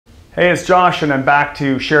Hey, it's Josh, and I'm back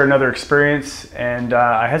to share another experience. And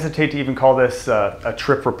I hesitate to even call this a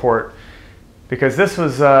trip report because this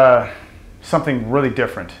was something really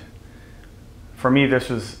different. For me, this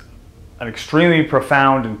was an extremely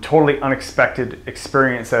profound and totally unexpected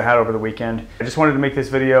experience that I had over the weekend. I just wanted to make this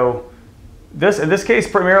video, in this case,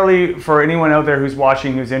 primarily for anyone out there who's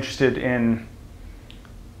watching who's interested in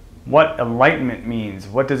what enlightenment means.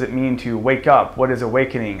 What does it mean to wake up? What is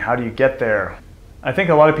awakening? How do you get there? I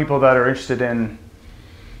think a lot of people that are interested in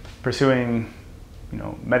pursuing,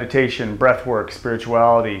 meditation, breath work,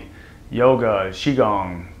 spirituality, yoga,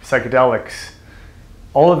 qigong, psychedelics,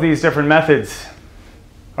 all of these different methods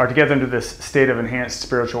are to get them to this state of enhanced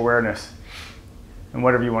spiritual awareness. And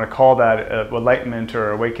whatever you want to call that, enlightenment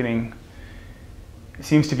or awakening, it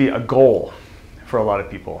seems to be a goal for a lot of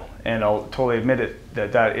people. And I'll totally admit it,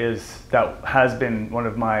 that has been one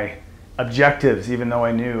of my objectives, even though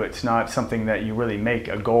I knew it's not something that you really make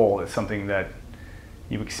a goal. It's something that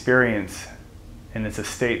you experience, and it's a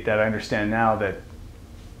state that I understand now that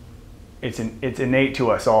it's innate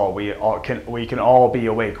to us all. We can all be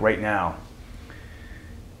awake right now.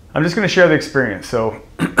 I'm just going to share the experience. So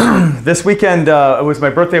this weekend, it was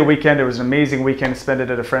my birthday weekend. It was an amazing weekend. I spent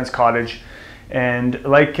it at a friend's cottage, and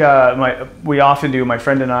like we often do, my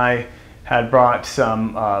friend and I had brought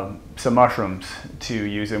some mushrooms to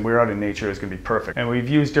use, and we were out in nature. It was going to be perfect. And we've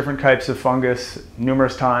used different types of fungus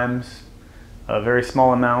numerous times. A very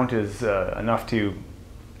small amount is enough to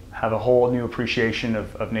have a whole new appreciation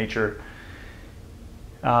of nature.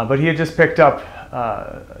 But he had just picked up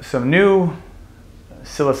some new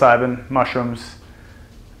psilocybin mushrooms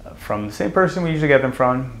from the same person we usually get them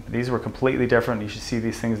from. These were completely different. You should see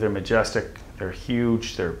these things. They're majestic. They're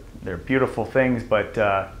huge. They're beautiful things, but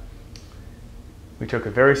we took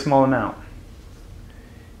a very small amount,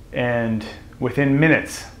 and within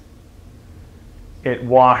minutes, it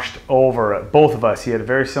washed over both of us. He had a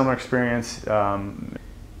very similar experience.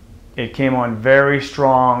 It came on very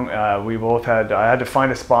strong. We both had. I had to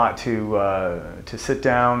find a spot to sit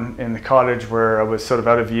down in the cottage where I was sort of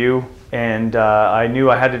out of view, and I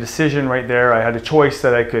knew I had a decision right there. I had a choice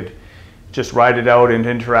that I could just ride it out and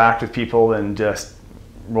interact with people and just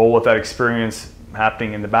roll with that experience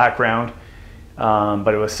happening in the background.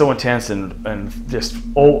 But it was so intense and just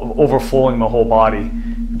overflowing my whole body,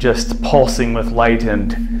 just pulsing with light, and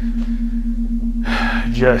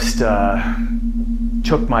just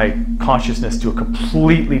took my consciousness to a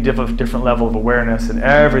completely different level of awareness, and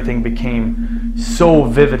everything became so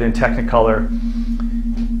vivid in technicolor.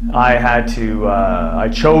 I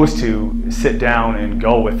chose to sit down and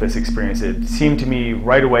go with this experience. It seemed to me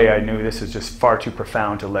right away, I knew this was just far too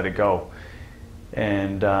profound to let it go.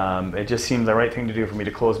 And it just seemed the right thing to do for me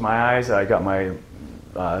to close my eyes. I got my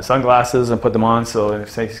sunglasses and put them on, so in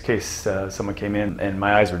case someone came in, and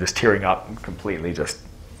my eyes were just tearing up completely, just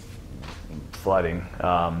flooding.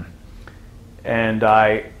 And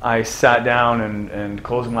I sat down and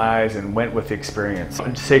closed my eyes and went with the experience.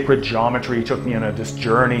 Sacred geometry took me on this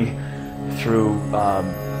journey through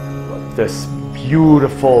this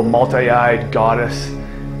beautiful multi-eyed goddess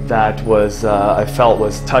that was I felt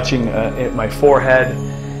was touching my forehead,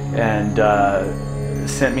 and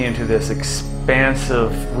sent me into this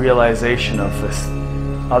expansive realization of this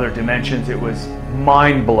other dimensions. It was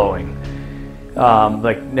mind-blowing. Not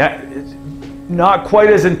quite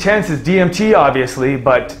as intense as DMT, obviously,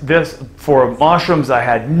 but this, for mushrooms, I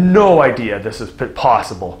had no idea this was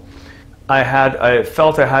possible. I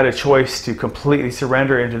felt I had a choice to completely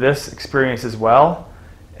surrender into this experience as well,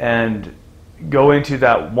 and go into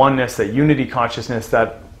that oneness, that unity consciousness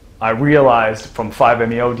that I realized from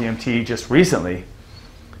 5-MeO DMT just recently.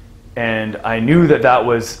 And I knew that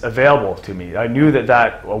was available to me. I knew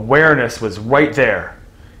that awareness was right there,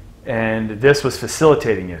 and this was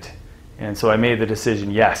facilitating it. And so I made the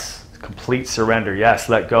decision, yes, complete surrender, yes,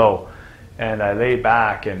 let go. And I lay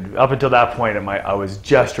back, and up until that point, I was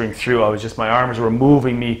gesturing through. My arms were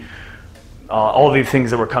moving me. All these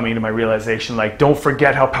things that were coming into my realization, like, don't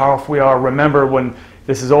forget how powerful we are. Remember, when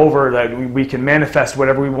this is over, that we can manifest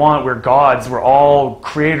whatever we want. We're gods. We're all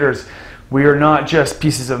creators. We are not just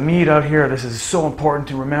pieces of meat out here. This is so important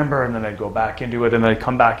to remember. And then I'd go back into it, and then I'd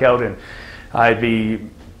come back out, and I'd be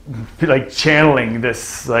like channeling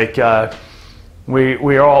this, like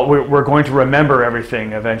we're going to remember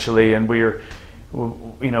everything eventually, and we're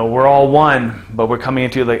all one, but we're coming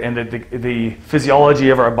into the physiology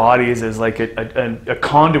of our bodies is like a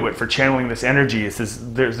conduit for channeling this energy.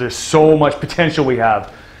 There's so much potential we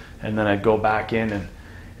have. And then I'd go back in, and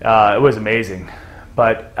it was amazing.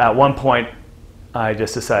 But at one point, I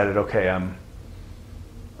just decided, okay, I'm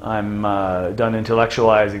done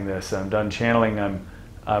intellectualizing this. I'm done channeling.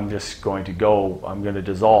 I'm just going to go, I'm going to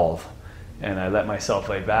dissolve. And I let myself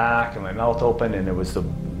lay back and my mouth open, and it was the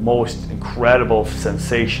most incredible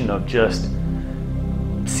sensation of just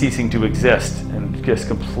ceasing to exist and just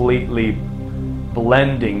completely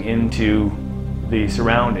blending into the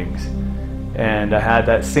surroundings. And I had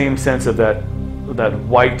that same sense of that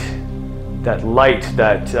white, that light,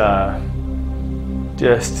 that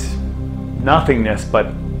just nothingness,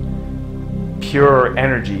 but pure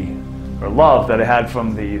energy or love that I had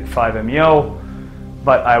from the 5-MeO,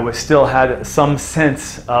 but I was still had some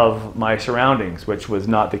sense of my surroundings, which was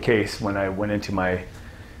not the case when I went into my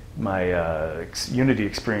unity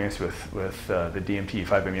experience with the DMT,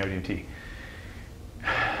 5-MeO DMT.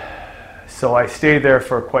 So I stayed there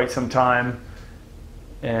for quite some time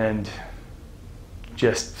and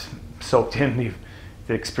just soaked in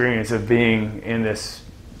the experience of being in this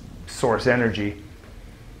source energy.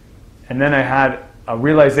 And then I had a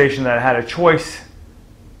realization that I had a choice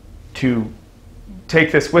to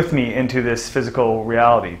take this with me into this physical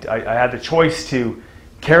reality. I had the choice to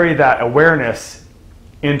carry that awareness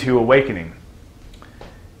into awakening.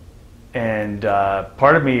 And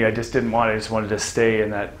part of me, I just didn't want it. I just wanted to stay in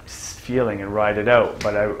that feeling and ride it out.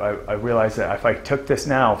 But I realized that if I took this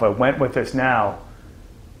now, if I went with this now,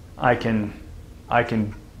 I can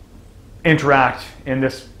interact in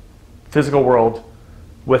this physical world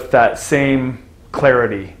with that same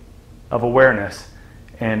clarity of awareness.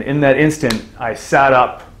 And in that instant, I sat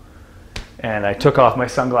up and I took off my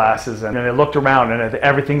sunglasses and I looked around, and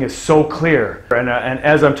everything is so clear. And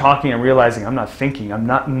as I'm talking, I'm realizing I'm not thinking.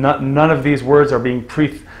 None of these words are being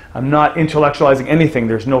I'm not intellectualizing anything.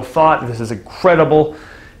 There's no thought. This is incredible.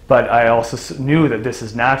 But I also knew that this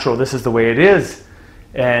is natural. This is the way it is.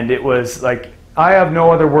 And it was like, I have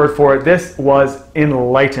no other word for it. This was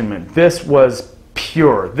enlightenment. This was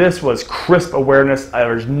pure. This was crisp awareness.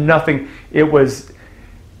 There's nothing. It was,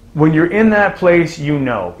 when you're in that place, you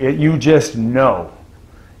know. You just know.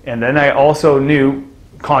 And then I also knew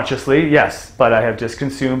consciously, yes, but I have just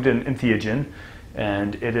consumed an entheogen,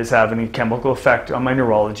 and it is having a chemical effect on my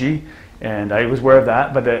neurology, and I was aware of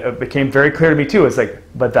that, but it became very clear to me too. It's like,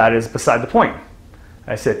 but that is beside the point.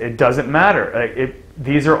 I said, it doesn't matter.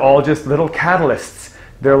 These are all just little catalysts.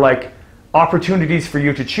 They're like opportunities for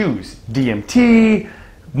you to choose. DMT,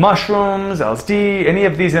 mushrooms, LSD, any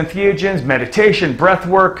of these entheogens, meditation, breath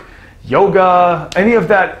work, yoga, any of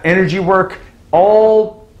that energy work,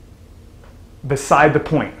 all beside the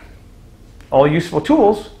point. All useful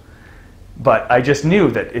tools, but I just knew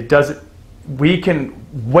that it doesn't, we can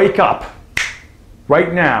wake up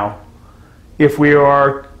right now if we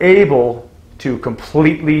are able to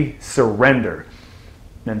completely surrender.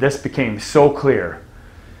 And this became so clear.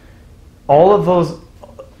 All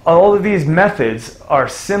of these methods are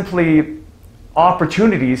simply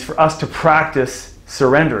opportunities for us to practice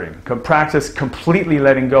surrendering, practice completely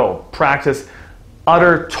letting go, practice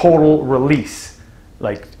utter total release,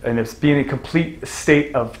 and it's being a complete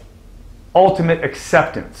state of ultimate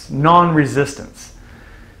acceptance, non-resistance.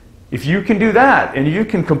 If you can do that and you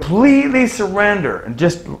can completely surrender and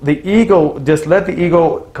just let the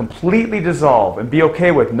ego completely dissolve and be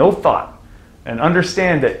okay with no thought, and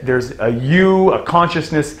understand that there's a you, a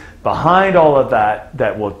consciousness behind all of that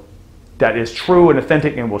that is true and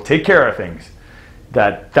authentic and will take care of things,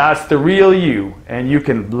 that's the real you, and you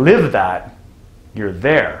can live that, you're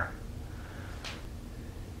there.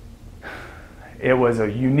 It was a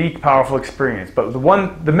unique, powerful experience. But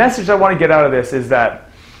the message I want to get out of this is that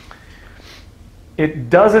it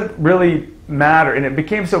doesn't really matter, and it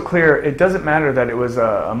became so clear, it doesn't matter that it was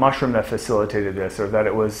a mushroom that facilitated this, or that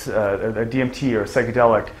it was a DMT or a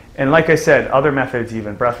psychedelic. And like I said, other methods,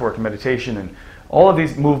 even breathwork and meditation, and all of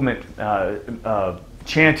these movement,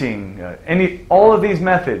 chanting, all of these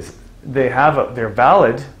methods, they're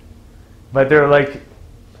valid, but they're like,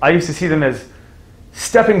 I used to see them as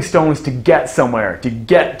stepping stones to get somewhere, to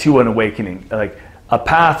get to an awakening, like a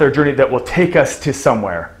path or journey that will take us to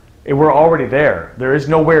somewhere. We're already there. There is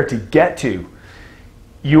nowhere to get to.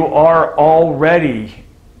 You are already,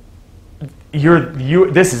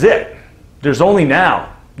 this is it. There's only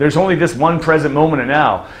now. There's only this one present moment and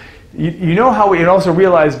now. You know how it also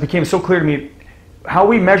realized, became so clear to me, how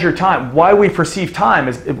we measure time, why we perceive time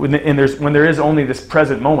is when there is only this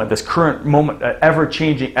present moment, this current moment,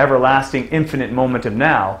 ever-changing, everlasting, infinite moment of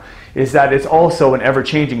now, is that it's also an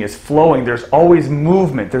ever-changing, it's flowing. There's always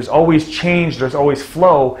movement, there's always change, there's always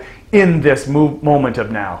flow in this moment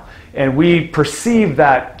of now. And we perceive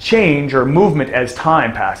that change or movement as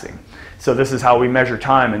time passing. So this is how we measure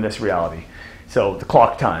time in this reality. So the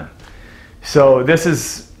clock time. So this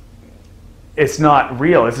is, it's not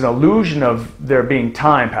real. It's an illusion of there being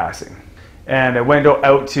time passing. And I went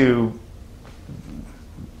out to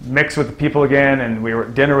mix with the people again,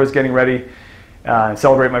 and dinner was getting ready and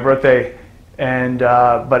celebrate my birthday. And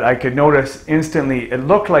but I could notice instantly, it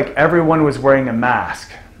looked like everyone was wearing a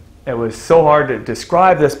mask. It was so hard to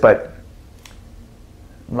describe this, but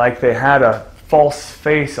like they had a false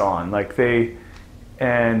face on,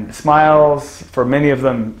 and smiles for many of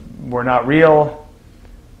them were not real,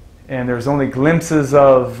 and there's only glimpses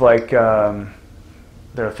of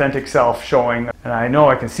their authentic self showing. And I know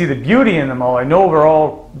I can see the beauty in them all. I know we're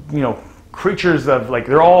all, creatures of,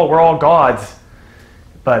 we're all gods,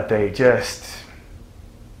 but they just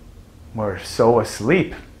were so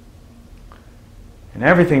asleep. And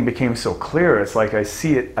everything became so clear. It's like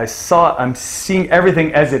I'm seeing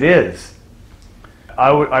everything as it is.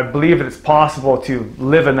 I believe that it's possible to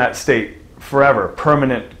live in that state forever,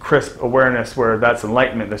 permanent, crisp awareness where that's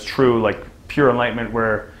enlightenment, that's true, pure enlightenment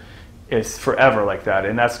where it's forever like that,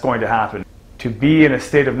 and that's going to happen. To be in a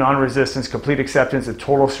state of non-resistance, complete acceptance, and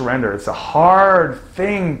total surrender, it's a hard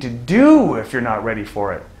thing to do if you're not ready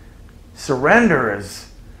for it. Surrender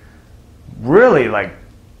is really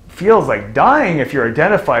feels like dying if you're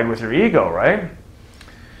identified with your ego, right?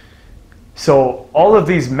 So all of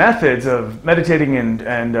these methods of meditating and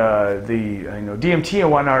the DMT and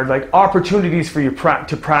whatnot are like opportunities for you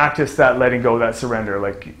to practice that letting go, that surrender.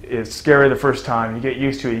 It's scary the first time, you get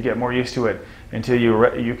used to it, you get more used to it until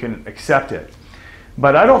you can accept it.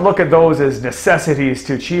 But I don't look at those as necessities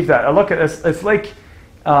to achieve that. I look at it as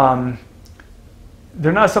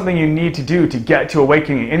they're not something you need to do to get to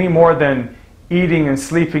awakening any more than eating and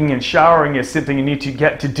sleeping and showering is something you need to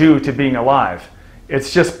get to do to being alive.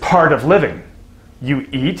 It's just part of living. You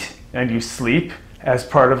eat and you sleep as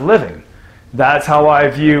part of living. That's how I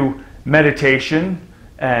view meditation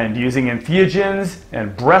and using entheogens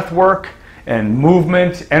and breath work and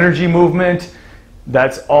movement, energy movement.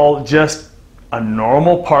 That's all just a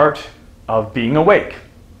normal part of being awake.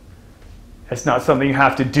 It's not something you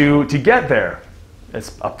have to do to get there.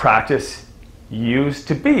 It's a practice used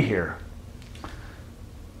to be here.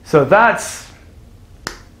 So that's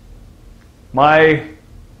my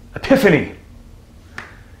epiphany.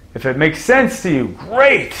 If it makes sense to you,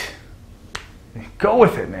 great. Go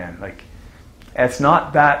with it, man. It's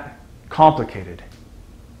not that complicated.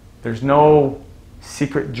 There's no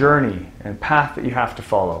secret journey and path that you have to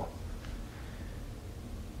follow.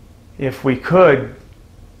 If we could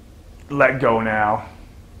let go now,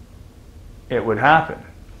 it would happen.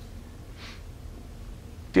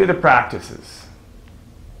 Do the practices.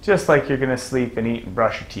 Just like you're going to sleep and eat and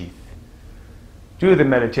brush your teeth. Do the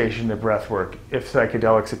meditation, the breath work. If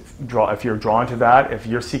psychedelics, if you're drawn to that, if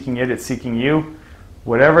you're seeking it, it's seeking you.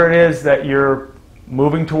 Whatever it is that you're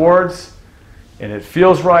moving towards, and it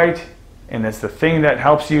feels right, and it's the thing that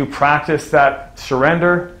helps you practice that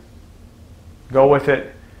surrender, go with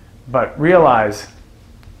it. But realize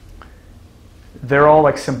they're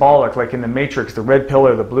all symbolic, like in the Matrix, the red pill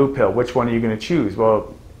or the blue pill. Which one are you going to choose?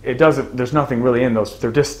 Well, there's nothing really in those.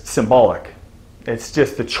 They're just symbolic. It's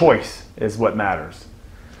just the choice is what matters.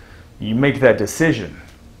 You make that decision.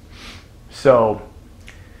 So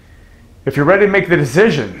if you're ready to make the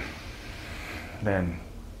decision, then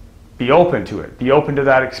be open to it. Be open to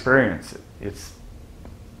that experience. It's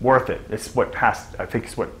worth it. It's I think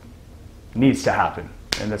it's what needs to happen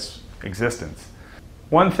in this existence.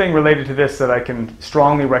 One thing related to this that I can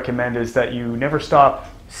strongly recommend is that you never stop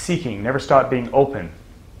seeking, never stop being open.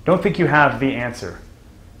 Don't think you have the answer.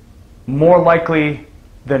 More likely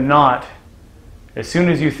than not, as soon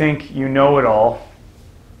as you think you know it all,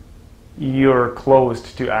 you're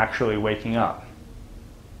closed to actually waking up.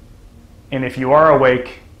 And if you are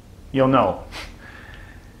awake, you'll know.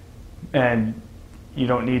 And you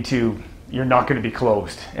don't need to, you're not going to be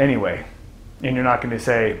closed anyway. And you're not going to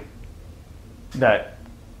say that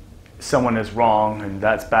someone is wrong and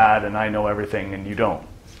that's bad and I know everything and you don't.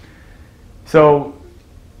 So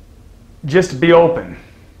just be open.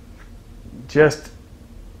 Just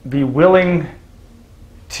be willing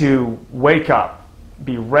to wake up.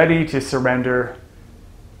 Be ready to surrender.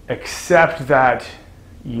 Accept that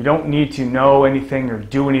you don't need to know anything or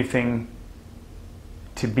do anything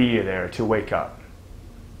to be there, to wake up.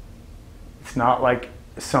 It's not like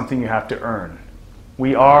something you have to earn.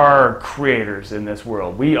 We are creators in this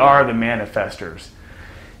world. We are the manifestors.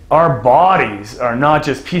 Our bodies are not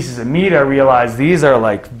just pieces of meat. I realize these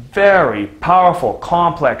are very powerful,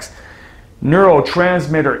 complex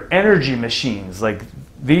neurotransmitter energy machines.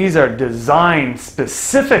 These are designed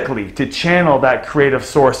specifically to channel that creative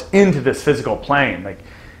source into this physical plane.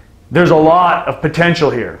 There's a lot of potential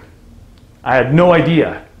here. I had no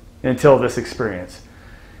idea until this experience.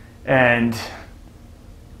 And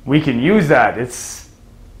we can use that. It's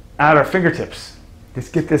at our fingertips. Let's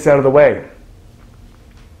get this out of the way.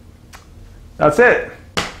 That's it.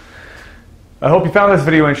 I hope you found this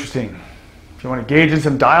video interesting. If you want to engage in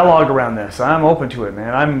some dialogue around this, I'm open to it,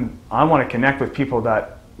 man. I want to connect with people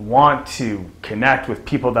that want to connect with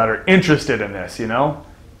people that are interested in this, you know?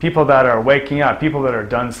 People that are waking up, people that are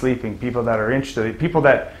done sleeping, people that are interested, people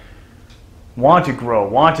that want to grow,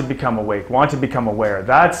 want to become awake, want to become aware.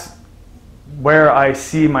 That's where I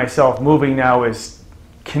see myself moving now, is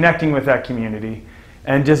connecting with that community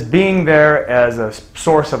and just being there as a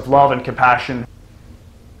source of love and compassion.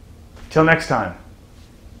 Till next time,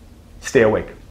 stay awake.